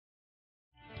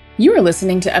You are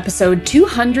listening to episode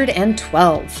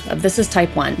 212 of This is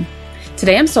Type 1.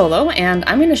 Today I'm solo, and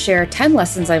I'm going to share 10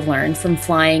 lessons I've learned from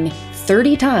flying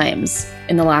 30 times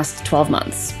in the last 12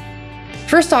 months.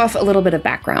 First off, a little bit of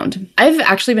background. I've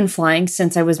actually been flying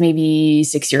since I was maybe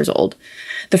 6 years old.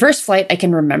 The first flight I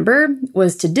can remember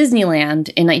was to Disneyland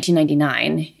in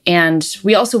 1999, and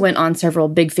we also went on several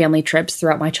big family trips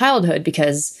throughout my childhood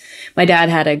because my dad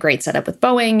had a great setup with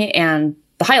Boeing, and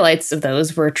the highlights of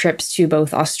those were trips to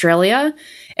both Australia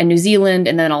and New Zealand,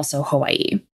 and then also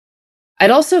Hawaii.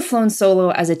 I'd also flown solo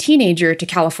as a teenager to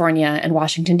California and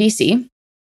Washington, D.C.,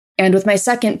 and with my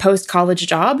second post-college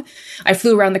job, I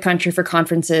flew around the country for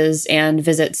conferences and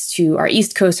visits to our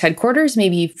East Coast headquarters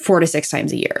maybe 4 to 6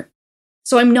 times a year.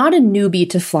 So I'm not a newbie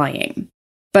to flying.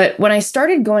 But when I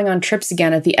started going on trips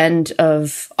again at the end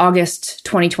of August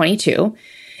 2022,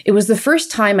 it was the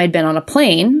first time I'd been on a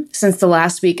plane since the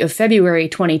last week of February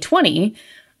 2020,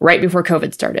 right before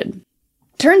COVID started.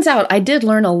 Turns out I did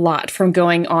learn a lot from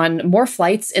going on more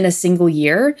flights in a single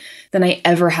year than I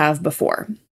ever have before.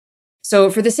 So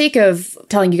for the sake of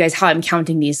telling you guys how I'm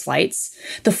counting these flights,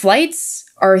 the flights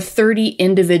are 30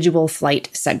 individual flight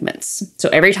segments. So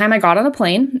every time I got on a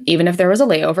plane, even if there was a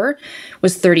layover,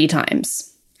 was 30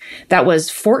 times. That was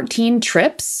 14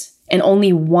 trips, and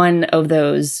only one of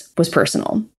those was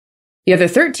personal. The other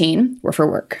 13 were for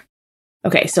work.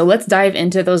 Okay, so let's dive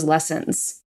into those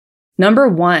lessons. Number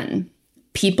 1,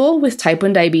 people with type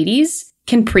 1 diabetes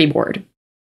can pre-board.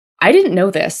 I didn't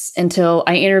know this until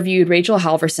I interviewed Rachel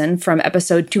Halverson from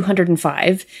episode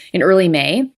 205 in early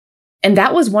May, and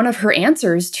that was one of her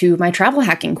answers to my travel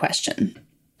hacking question.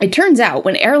 It turns out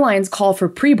when airlines call for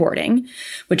pre-boarding,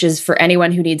 which is for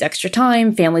anyone who needs extra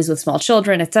time, families with small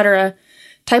children, etc.,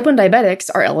 type 1 diabetics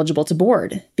are eligible to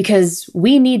board because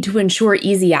we need to ensure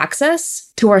easy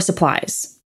access to our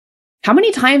supplies. How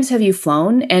many times have you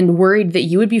flown and worried that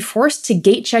you would be forced to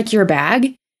gate check your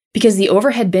bag because the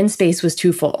overhead bin space was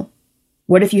too full?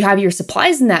 What if you have your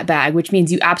supplies in that bag, which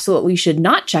means you absolutely should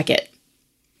not check it?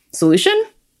 Solution?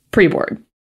 Pre-board.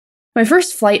 My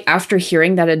first flight after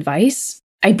hearing that advice,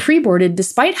 I pre-boarded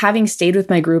despite having stayed with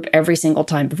my group every single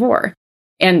time before.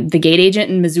 And the gate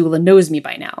agent in Missoula knows me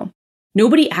by now.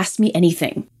 Nobody asked me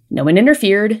anything. No one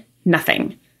interfered.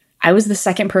 Nothing. I was the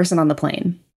second person on the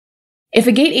plane. If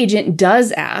a gate agent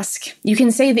does ask, you can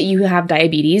say that you have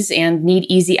diabetes and need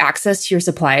easy access to your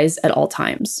supplies at all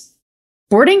times.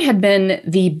 Boarding had been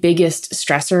the biggest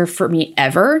stressor for me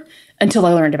ever until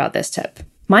I learned about this tip.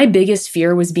 My biggest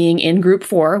fear was being in Group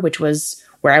 4, which was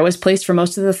where I was placed for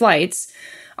most of the flights,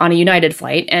 on a United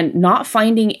flight, and not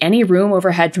finding any room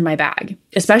overhead for my bag,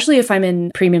 especially if I'm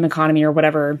in premium economy or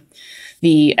whatever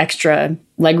the extra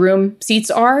legroom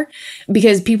seats are,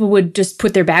 because people would just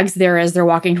put their bags there as they're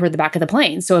walking toward the back of the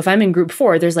plane. So if I'm in Group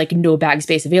 4, there's like no bag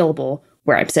space available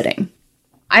where I'm sitting.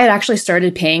 I had actually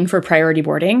started paying for priority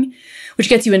boarding, which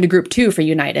gets you into Group 2 for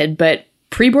United, but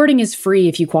pre-boarding is free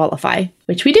if you qualify,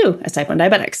 which we do as type 1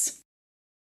 diabetics.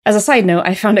 As a side note,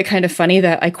 I found it kind of funny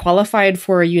that I qualified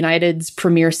for United's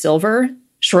Premier Silver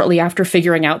shortly after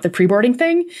figuring out the pre-boarding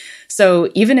thing. So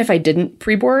even if I didn't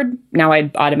pre-board, now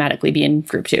I'd automatically be in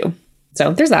Group 2.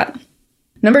 So there's that.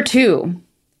 Number 2,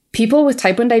 people with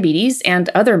type 1 diabetes and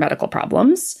other medical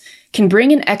problems can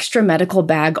bring an extra medical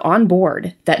bag on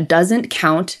board that doesn't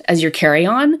count as your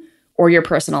carry-on or your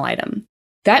personal item.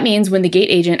 That means when the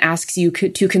gate agent asks you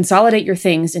to consolidate your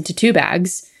things into 2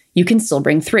 bags, you can still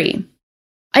bring 3.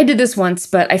 I did this once,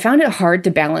 but I found it hard to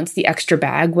balance the extra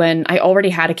bag when I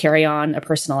already had a carry-on, a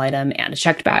personal item, and a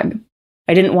checked bag.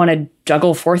 I didn't want to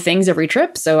juggle 4 things every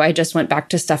trip, so I just went back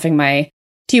to stuffing my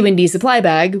T-Windy supply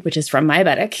bag, which is from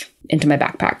Myabetic, into my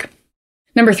backpack.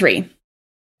 Number 3,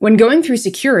 when going through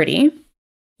security,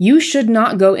 you should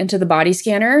not go into the body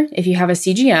scanner if you have a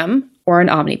CGM or an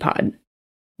Omnipod.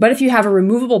 But if you have a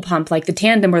removable pump like the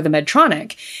Tandem or the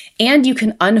Medtronic, and you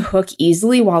can unhook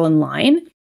easily while in line,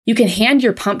 you can hand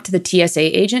your pump to the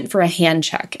TSA agent for a hand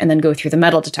check and then go through the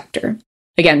metal detector.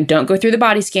 Again, don't go through the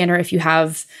body scanner if you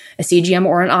have a CGM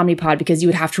or an Omnipod because you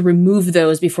would have to remove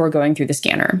those before going through the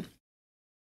scanner.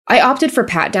 I opted for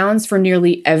pat-downs for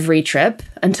nearly every trip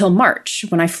until March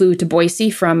when I flew to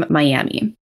Boise from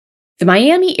Miami. The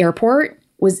Miami airport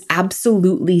was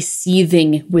absolutely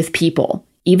seething with people,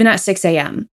 even at 6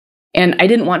 a.m. And I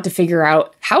didn't want to figure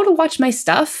out how to watch my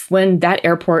stuff when that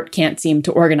airport can't seem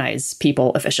to organize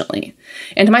people efficiently.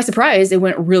 And to my surprise, it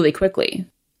went really quickly.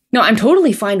 No, I'm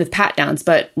totally fine with pat-downs,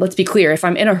 but let's be clear, if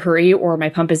I'm in a hurry or my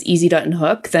pump is easy to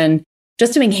unhook, then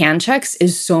just doing hand checks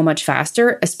is so much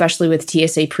faster, especially with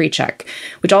TSA pre-check,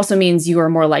 which also means you are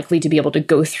more likely to be able to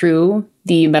go through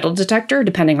the metal detector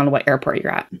depending on what airport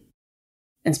you're at.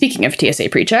 And speaking of TSA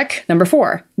PreCheck, number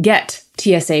 4, get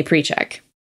TSA PreCheck.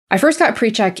 I first got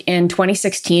PreCheck in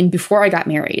 2016 before I got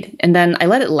married, and then I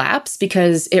let it lapse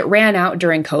because it ran out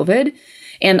during COVID,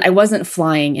 and I wasn't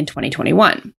flying in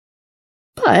 2021.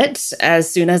 But as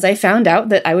soon as I found out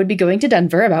that I would be going to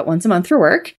Denver about once a month for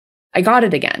work, I got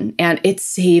it again, and it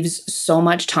saves so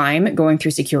much time going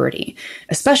through security,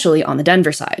 especially on the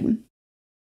Denver side.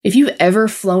 If you've ever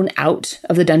flown out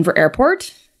of the Denver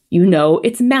airport, you know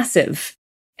it's massive,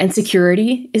 and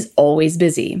security is always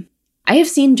busy. I have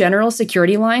seen general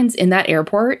security lines in that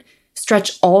airport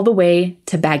stretch all the way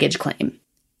to baggage claim.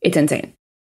 It's insane.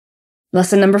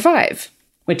 Lesson number 5,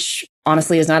 which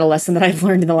honestly is not a lesson that I've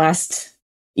learned in the last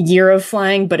year of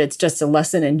flying, but it's just a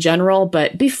lesson in general,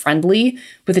 but be friendly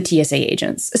with the TSA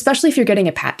agents, especially if you're getting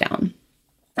a pat down.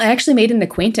 I actually made an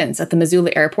acquaintance at the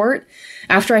Missoula airport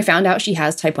after I found out she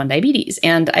has type 1 diabetes,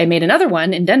 and I made another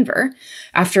one in Denver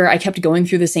after I kept going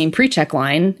through the same PreCheck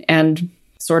line and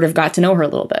sort of got to know her a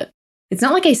little bit. It's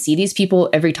not like I see these people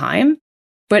every time,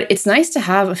 but it's nice to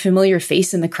have a familiar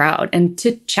face in the crowd and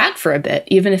to chat for a bit,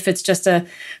 even if it's just a,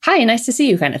 hi, nice to see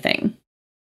you kind of thing.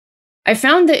 I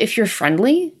found that if you're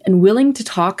friendly and willing to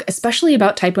talk, especially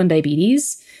about type 1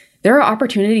 diabetes, there are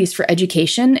opportunities for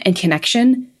education and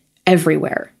connection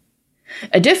everywhere.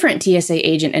 A different TSA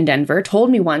agent in Denver told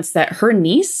me once that her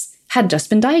niece had just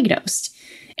been diagnosed,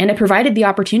 and it provided the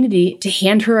opportunity to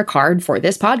hand her a card for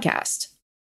this podcast.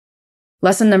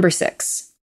 Lesson number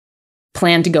 6,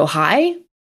 plan to go high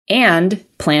and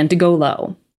plan to go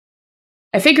low.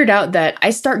 I figured out that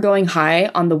I start going high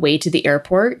on the way to the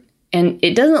airport, and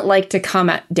it doesn't like to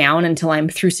come down until I'm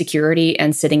through security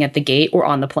and sitting at the gate or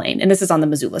on the plane. And this is on the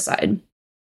Missoula side.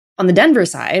 On the Denver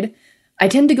side, I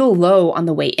tend to go low on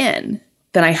the way in.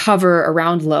 Then I hover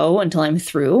around low until I'm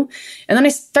through, and then I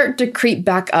start to creep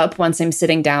back up once I'm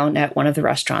sitting down at one of the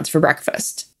restaurants for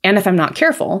breakfast. And if I'm not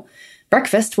careful,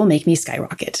 breakfast will make me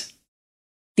skyrocket.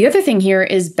 The other thing here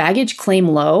is baggage claim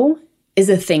low is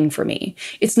a thing for me.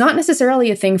 It's not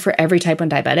necessarily a thing for every type 1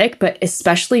 diabetic, but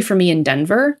especially for me in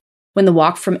Denver, when the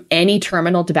walk from any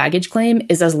terminal to baggage claim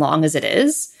is as long as it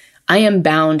is, I am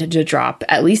bound to drop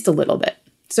at least a little bit.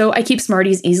 So I keep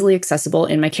Smarties easily accessible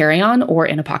in my carry-on or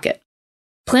in a pocket.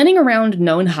 Planning around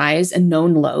known highs and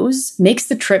known lows makes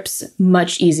the trips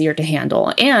much easier to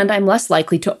handle, and I'm less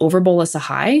likely to overbolus a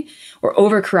high or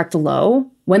overcorrect a low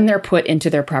when they're put into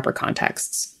their proper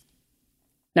contexts.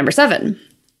 Number 7,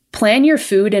 plan your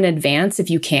food in advance if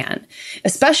you can,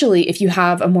 especially if you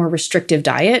have a more restrictive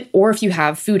diet or if you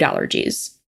have food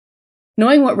allergies.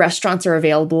 Knowing what restaurants are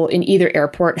available in either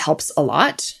airport helps a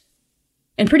lot.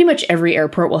 And pretty much every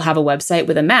airport will have a website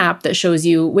with a map that shows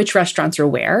you which restaurants are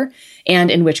where and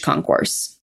in which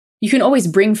concourse. You can always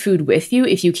bring food with you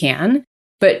if you can,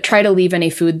 but try to leave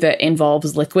any food that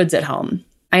involves liquids at home.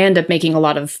 I end up making a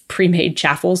lot of pre-made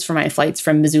chaffles for my flights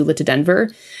from Missoula to Denver,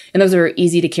 and those are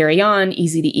easy to carry on,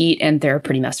 easy to eat, and they're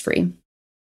pretty mess-free.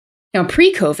 Now,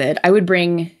 pre-COVID, I would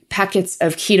bring packets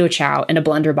of keto chow in a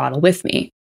blender bottle with me,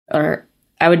 or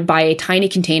I would buy a tiny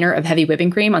container of heavy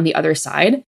whipping cream on the other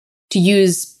side to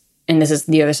use, and this is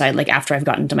the other side, like after I've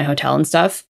gotten to my hotel and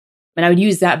stuff. And I would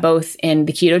use that both in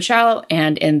the keto chow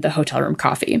and in the hotel room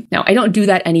coffee. Now, I don't do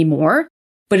that anymore,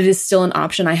 but it is still an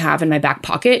option I have in my back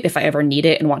pocket if I ever need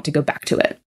it and want to go back to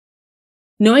it.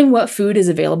 Knowing what food is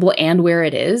available and where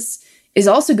it is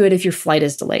also good if your flight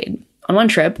is delayed. On one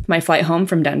trip, my flight home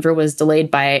from Denver was delayed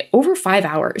by over 5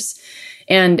 hours.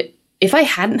 And if I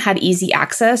hadn't had easy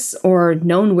access or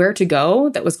known where to go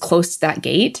that was close to that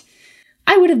gate,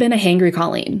 I would have been a hangry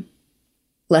Colleen.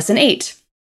 Lesson 8,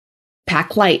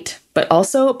 pack light, but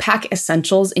also pack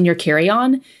essentials in your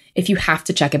carry-on if you have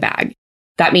to check a bag.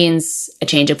 That means a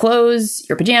change of clothes,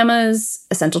 your pajamas,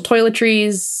 essential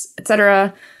toiletries,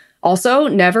 etc. Also,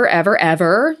 never, ever,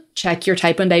 ever check your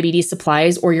type 1 diabetes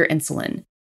supplies or your insulin.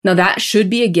 Now, that should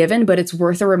be a given, but it's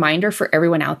worth a reminder for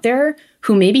everyone out there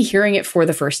who may be hearing it for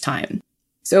the first time.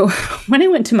 So when I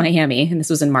went to Miami, and this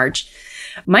was in March,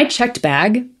 my checked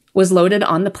bag was loaded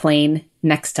on the plane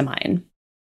next to mine.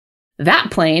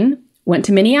 That plane went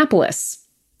to Minneapolis,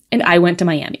 and I went to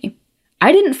Miami.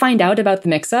 I didn't find out about the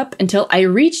mix-up until I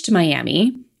reached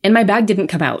Miami, and my bag didn't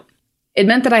come out. It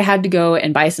meant that I had to go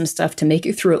and buy some stuff to make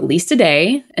it through at least a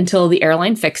day until the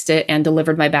airline fixed it and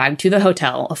delivered my bag to the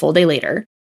hotel a full day later.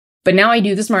 But now I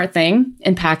do the smart thing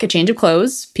and pack a change of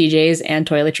clothes, PJs, and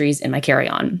toiletries in my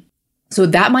carry-on. So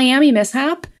that Miami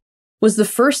mishap was the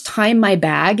first time my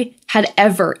bag had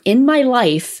ever in my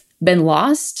life been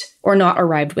lost or not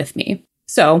arrived with me.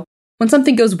 So when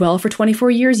something goes well for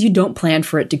 24 years, you don't plan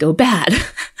for it to go bad.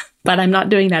 But I'm not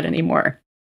doing that anymore.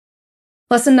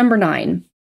 Lesson number 9.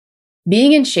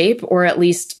 Being in shape, or at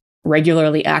least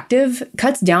regularly active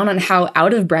cuts down on how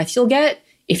out of breath you'll get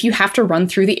if you have to run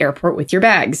through the airport with your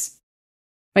bags.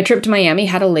 My trip to Miami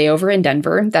had a layover in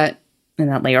Denver, and that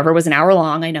layover was an hour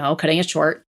long, I know, cutting it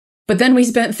short. But then we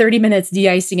spent 30 minutes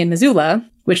de-icing in Missoula,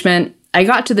 which meant I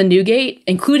got to the new gate,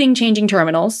 including changing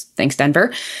terminals, thanks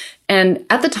Denver. And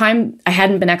at the time, I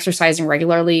hadn't been exercising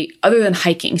regularly other than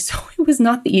hiking, so it was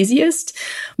not the easiest,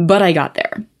 but I got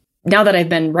there. Now that I've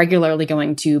been regularly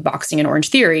going to boxing and Orange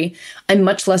Theory, I'm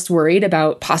much less worried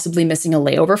about possibly missing a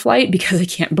layover flight because I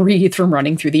can't breathe from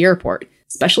running through the airport,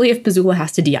 especially if Missoula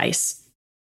has to de-ice.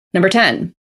 Number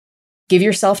 10, give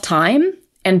yourself time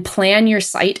and plan your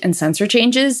site and sensor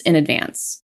changes in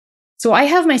advance. So I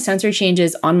have my sensor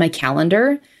changes on my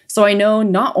calendar, so I know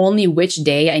not only which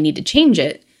day I need to change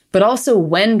it, but also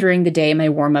when during the day my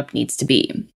warm-up needs to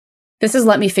be. This has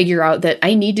let me figure out that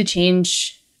I need to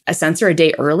change a sensor a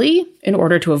day early in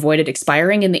order to avoid it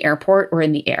expiring in the airport or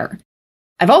in the air.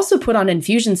 I've also put on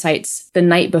infusion sites the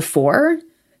night before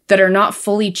that are not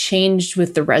fully changed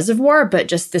with the reservoir, but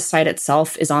just the site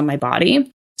itself is on my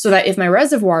body, so that if my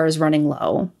reservoir is running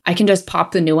low, I can just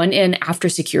pop the new one in after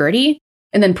security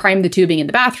and then prime the tubing in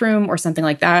the bathroom or something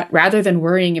like that, rather than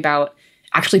worrying about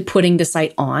actually putting the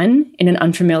site on in an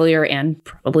unfamiliar and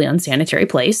probably unsanitary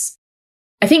place.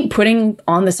 I think putting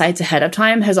on the sites ahead of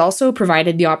time has also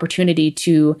provided the opportunity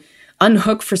to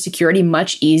unhook for security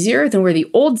much easier than where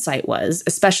the old site was,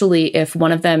 especially if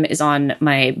one of them is on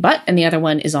my butt and the other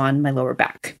one is on my lower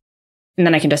back. And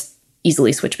then I can just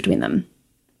easily switch between them.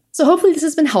 So hopefully this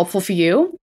has been helpful for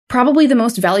you. Probably the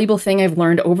most valuable thing I've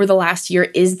learned over the last year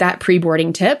is that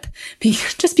pre-boarding tip,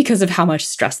 just because of how much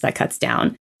stress that cuts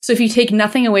down. So if you take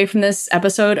nothing away from this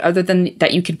episode other than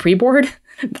that you could pre-board,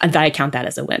 I count that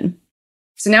as a win.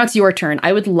 So now it's your turn.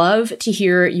 I would love to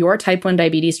hear your type 1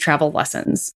 diabetes travel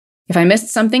lessons. If I missed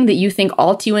something that you think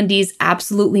all T1Ds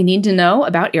absolutely need to know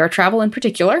about air travel in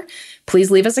particular,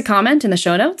 please leave us a comment in the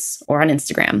show notes or on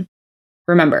Instagram.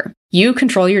 Remember, you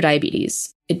control your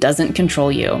diabetes. It doesn't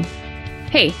control you.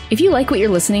 Hey, if you like what you're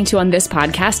listening to on this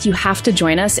podcast, you have to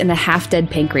join us in the Half Dead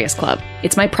Pancreas Club.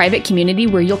 It's my private community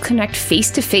where you'll connect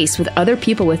face-to-face with other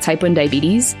people with type 1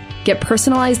 diabetes, get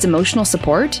personalized emotional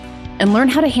support, and learn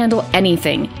how to handle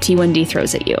anything T1D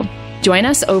throws at you. Join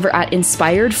us over at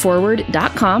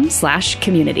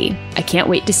inspiredforward.com/community. I can't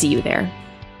wait to see you there.